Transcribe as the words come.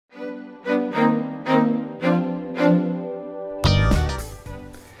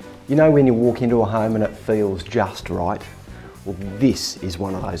You know when you walk into a home and it feels just right? Well, this is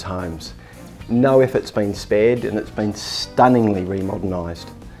one of those homes. No effort's been spared and it's been stunningly remodernised.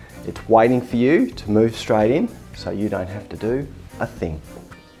 It's waiting for you to move straight in so you don't have to do a thing.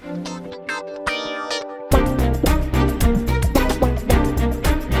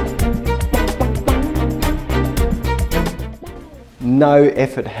 No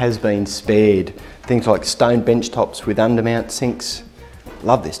effort has been spared. Things like stone bench tops with undermount sinks.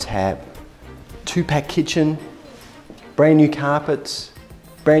 Love this tab. 2-pack kitchen, brand new carpets,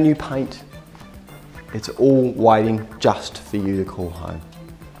 brand new paint. It's all waiting just for you to call home.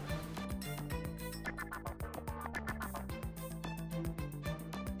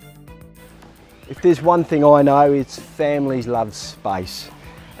 If there's one thing I know, it's families love space.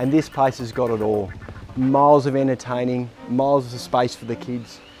 And this place has got it all. Miles of entertaining, miles of space for the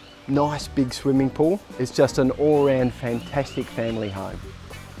kids, nice big swimming pool. It's just an all-round fantastic family home.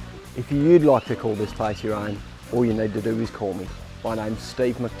 If you'd like to call this place your own, all you need to do is call me. My name's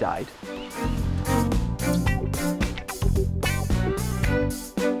Steve McDade.